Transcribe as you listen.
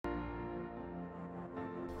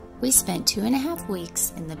We spent 2.5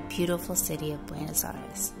 weeks in the beautiful city of Buenos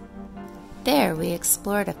Aires. There, we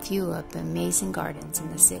explored a few of the amazing gardens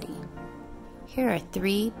in the city. Here are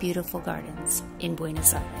 3 beautiful gardens in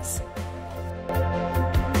Buenos Aires.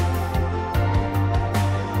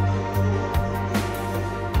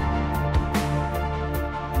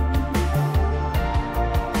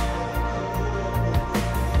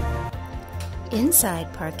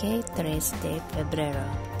 Inside Parque Thays de Febrero,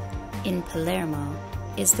 in Palermo,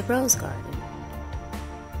 is the Rose Garden.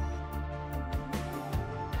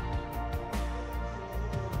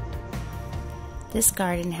 This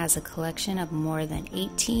garden has a collection of more than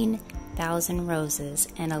 18,000 roses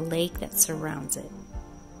and a lake that surrounds it.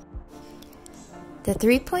 The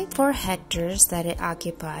 3.4 hectares that it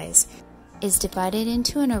occupies is divided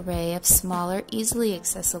into an array of smaller, easily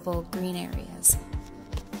accessible green areas.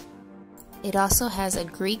 It also has a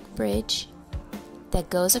Greek bridge that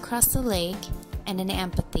goes across the lake and an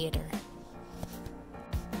amphitheater.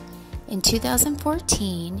 In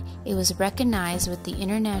 2014, it was recognized with the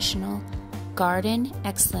International Garden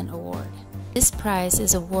Excellence Award. This prize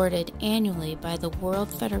is awarded annually by the World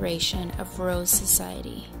Federation of Rose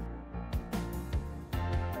Society.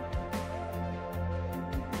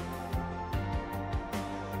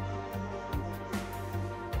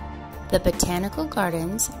 The Botanical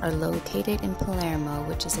Gardens are located in Palermo,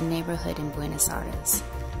 which is a neighborhood in Buenos Aires.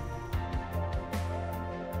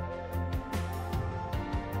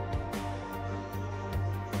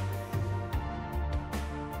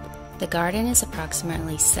 The garden is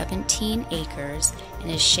approximately 17 acres and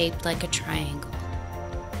is shaped like a triangle.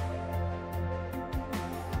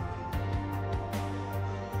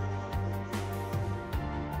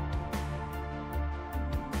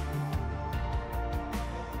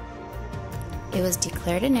 It was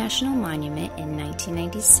declared a national monument in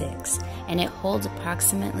 1996, and it holds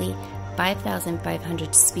approximately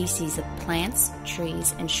 5,500 species of plants,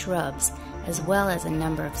 trees, and shrubs, as well as a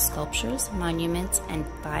number of sculptures, monuments, and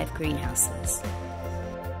 5 greenhouses.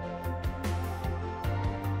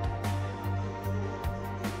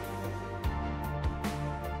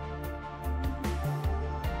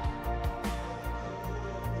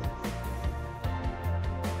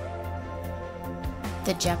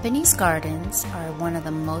 The Japanese gardens are one of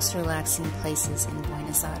the most relaxing places in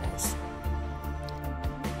Buenos Aires.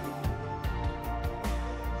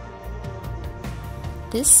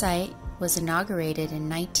 This site was inaugurated in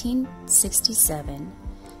 1967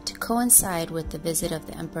 to coincide with the visit of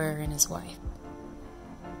the emperor and his wife.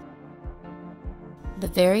 The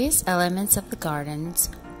various elements of the gardens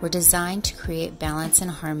were designed to create balance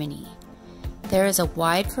and harmony. There is a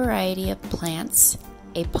wide variety of plants,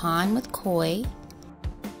 a pond with koi,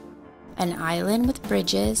 an island with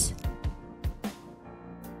bridges,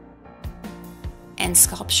 and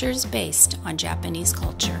sculptures based on Japanese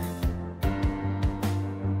culture.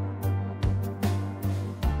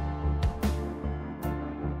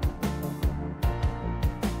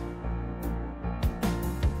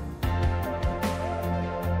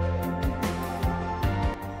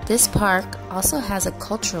 This park also has a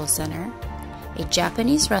cultural center, a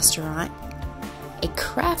Japanese restaurant, a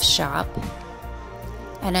craft shop,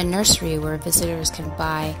 and a nursery where visitors can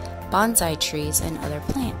buy bonsai trees and other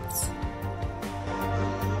plants.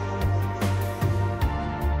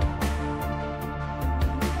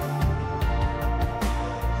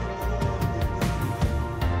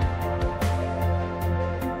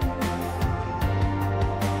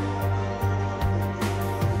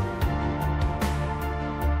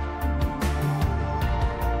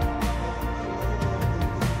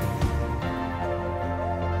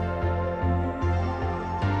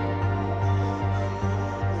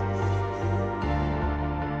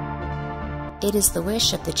 It is the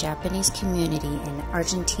wish of the Japanese community in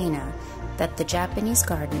Argentina that the Japanese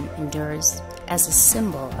garden endures as a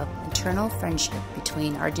symbol of eternal friendship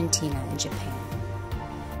between Argentina and Japan.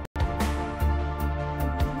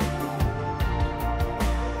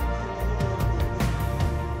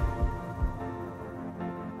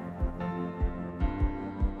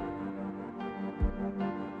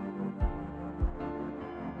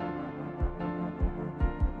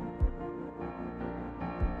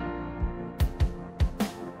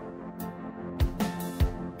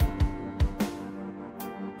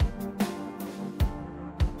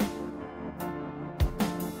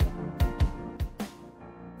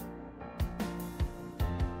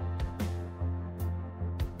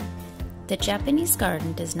 The Japanese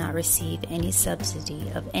garden does not receive any subsidy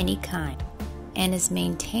of any kind and is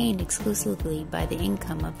maintained exclusively by the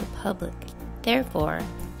income of the public. Therefore,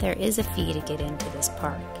 there is a fee to get into this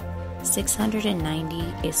park,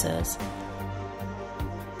 690 pesos.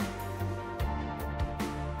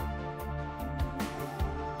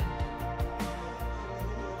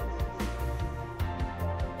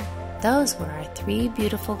 Those were our 3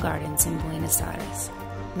 beautiful gardens in Buenos Aires.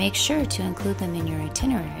 Make sure to include them in your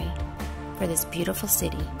itinerary for this beautiful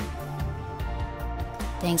city.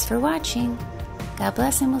 Thanks for watching. God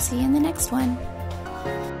bless, and we'll see you in the next one.